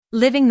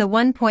Living the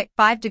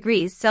 1.5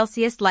 degrees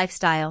Celsius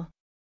lifestyle.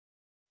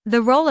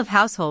 The role of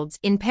households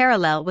in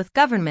parallel with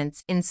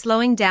governments in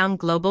slowing down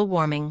global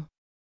warming.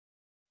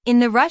 In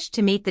the rush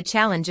to meet the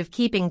challenge of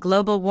keeping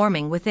global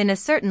warming within a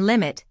certain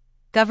limit,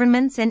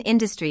 governments and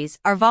industries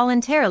are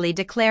voluntarily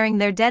declaring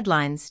their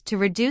deadlines to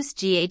reduce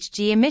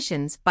GHG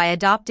emissions by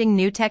adopting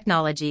new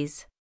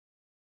technologies.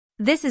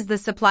 This is the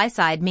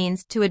supply-side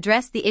means to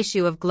address the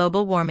issue of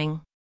global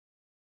warming.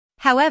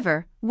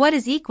 However, what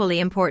is equally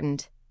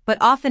important, but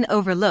often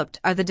overlooked,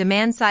 are the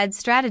demand-side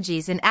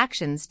strategies and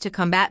actions to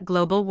combat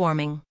global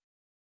warming.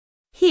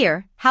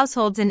 Here,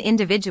 households and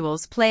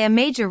individuals play a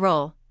major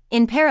role,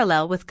 in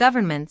parallel with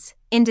governments,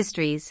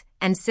 industries,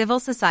 and civil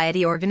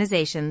society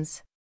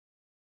organizations.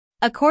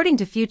 According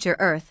to Future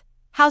Earth,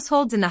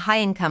 households in the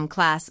high-income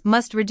class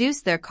must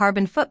reduce their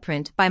carbon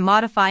footprint by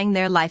modifying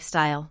their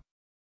lifestyle.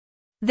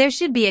 There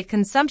should be a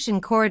consumption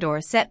corridor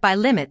set by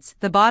limits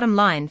the bottom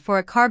line for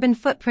a carbon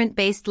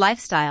footprint-based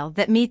lifestyle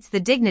that meets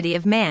the dignity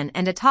of man,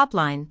 and a top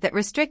line that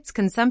restricts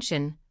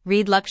consumption,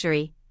 read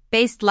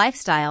luxury-based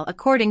lifestyle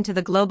according to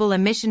the global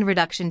emission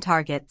reduction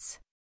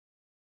targets.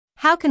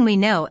 How can we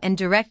know and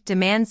direct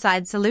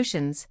demand-side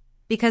solutions?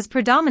 Because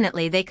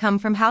predominantly they come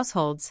from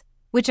households,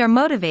 which are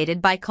motivated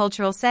by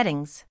cultural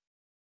settings.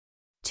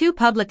 Two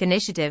public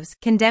initiatives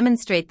can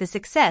demonstrate the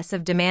success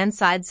of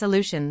demand-side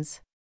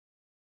solutions.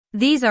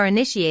 These are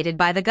initiated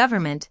by the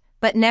government,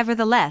 but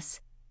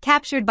nevertheless,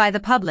 captured by the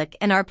public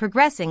and are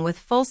progressing with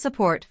full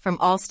support from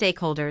all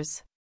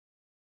stakeholders.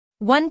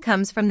 One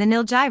comes from the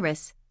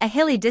Nilgiris, a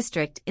hilly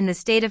district in the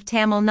state of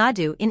Tamil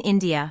Nadu in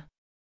India.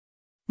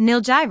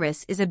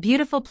 Nilgiris is a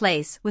beautiful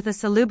place with a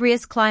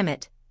salubrious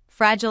climate,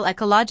 fragile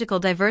ecological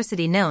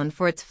diversity known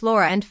for its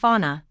flora and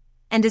fauna,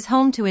 and is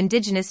home to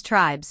indigenous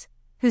tribes,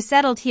 who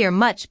settled here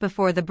much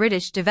before the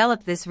British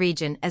developed this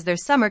region as their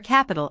summer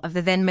capital of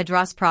the then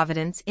Madras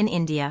Province in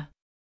India.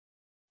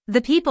 The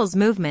People's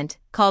Movement,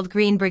 called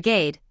Green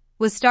Brigade,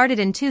 was started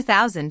in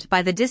 2000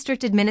 by the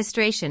district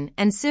administration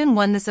and soon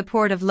won the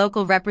support of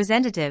local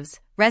representatives,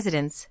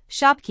 residents,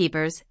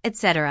 shopkeepers,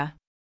 etc.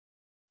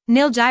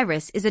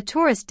 Nilgiris is a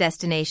tourist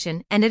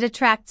destination and it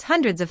attracts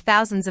hundreds of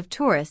thousands of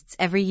tourists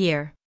every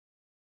year.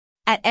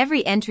 At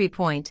every entry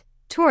point,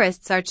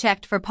 tourists are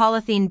checked for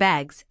polythene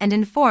bags and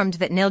informed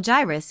that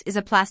Nilgiris is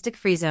a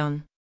plastic-free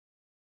zone.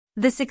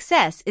 The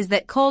success is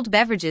that cold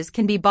beverages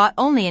can be bought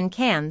only in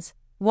cans,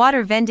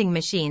 water vending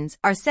machines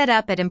are set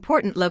up at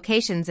important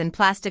locations, and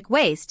plastic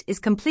waste is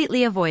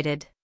completely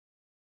avoided.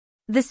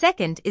 The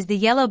second is the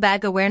Yellow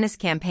Bag Awareness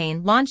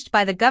campaign launched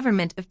by the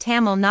government of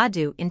Tamil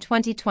Nadu in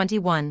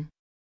 2021.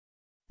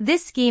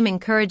 This scheme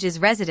encourages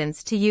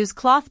residents to use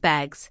cloth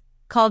bags,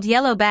 called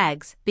yellow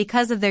bags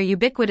because of their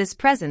ubiquitous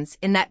presence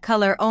in that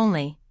color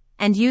only,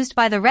 and used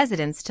by the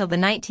residents till the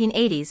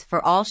 1980s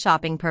for all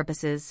shopping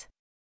purposes.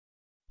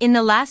 In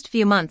the last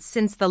few months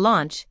since the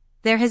launch,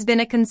 there has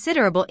been a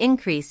considerable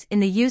increase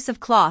in the use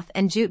of cloth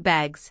and jute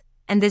bags,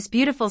 and this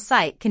beautiful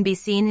sight can be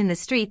seen in the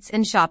streets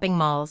and shopping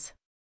malls.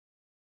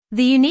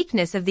 The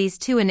uniqueness of these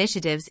two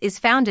initiatives is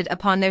founded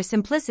upon their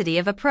simplicity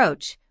of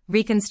approach,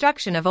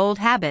 reconstruction of old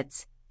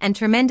habits, and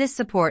tremendous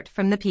support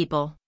from the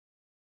people.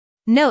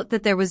 Note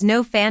that there was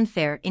no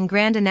fanfare in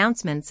grand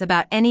announcements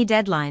about any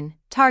deadline,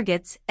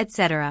 targets,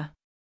 etc.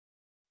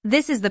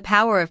 This is the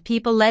power of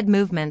people-led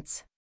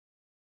movements.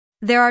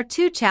 There are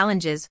two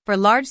challenges for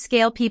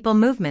large-scale people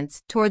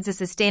movements towards a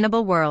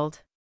sustainable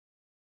world.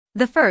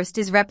 The first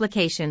is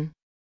replication.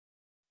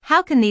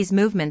 How can these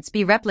movements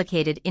be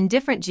replicated in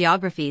different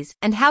geographies,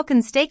 and how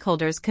can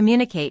stakeholders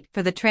communicate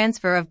for the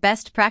transfer of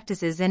best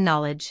practices and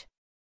knowledge?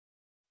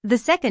 The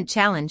second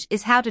challenge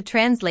is how to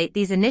translate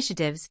these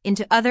initiatives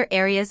into other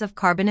areas of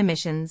carbon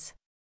emissions.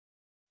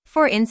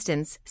 For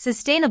instance,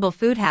 sustainable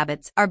food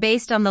habits are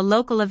based on the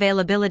local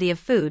availability of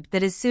food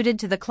that is suited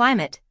to the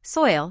climate,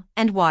 soil,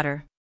 and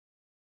water.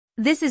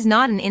 This is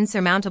not an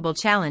insurmountable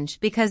challenge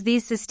because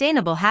these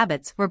sustainable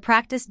habits were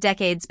practiced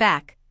decades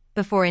back,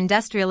 before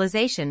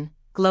industrialization,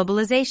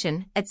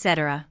 globalization,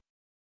 etc.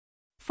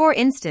 For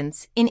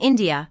instance, in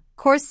India,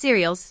 coarse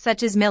cereals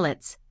such as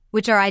millets,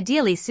 which are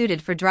ideally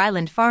suited for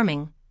dryland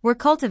farming, were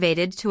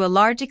cultivated to a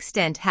large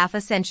extent half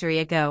a century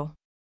ago.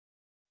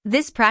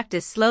 This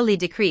practice slowly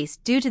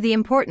decreased due to the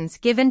importance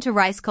given to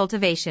rice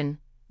cultivation,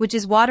 which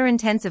is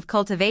water-intensive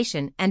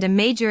cultivation and a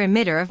major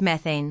emitter of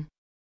methane.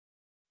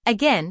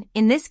 Again,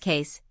 in this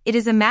case, it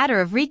is a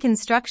matter of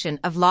reconstruction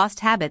of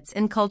lost habits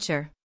and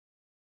culture.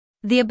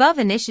 The above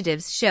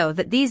initiatives show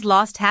that these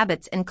lost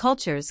habits and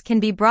cultures can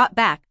be brought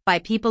back by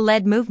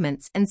people-led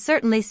movements, and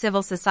certainly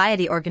civil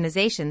society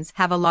organizations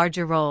have a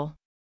larger role.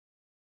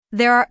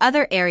 There are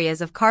other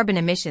areas of carbon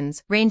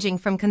emissions ranging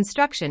from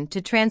construction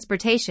to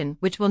transportation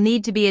which will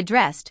need to be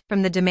addressed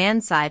from the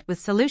demand side, with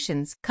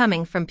solutions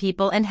coming from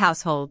people and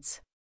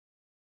households.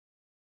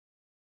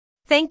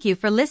 Thank you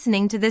for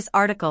listening to this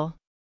article.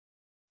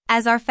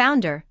 As our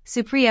founder,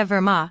 Supriya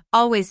Verma,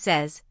 always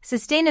says,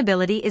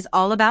 sustainability is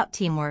all about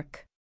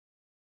teamwork.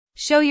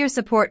 Show your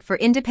support for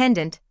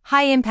independent,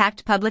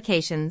 high-impact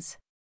publications.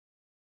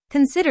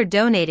 Consider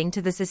donating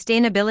to the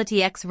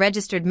Sustainability X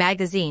registered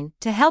magazine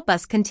to help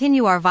us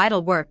continue our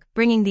vital work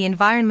bringing the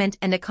environment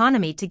and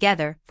economy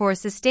together for a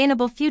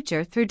sustainable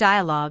future through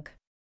dialogue.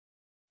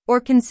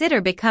 Or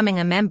consider becoming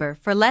a member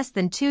for less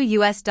than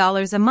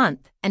 $2 a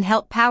month and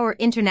help power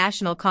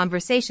international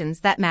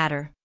conversations that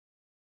matter.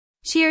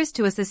 Cheers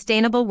to a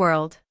sustainable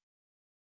world.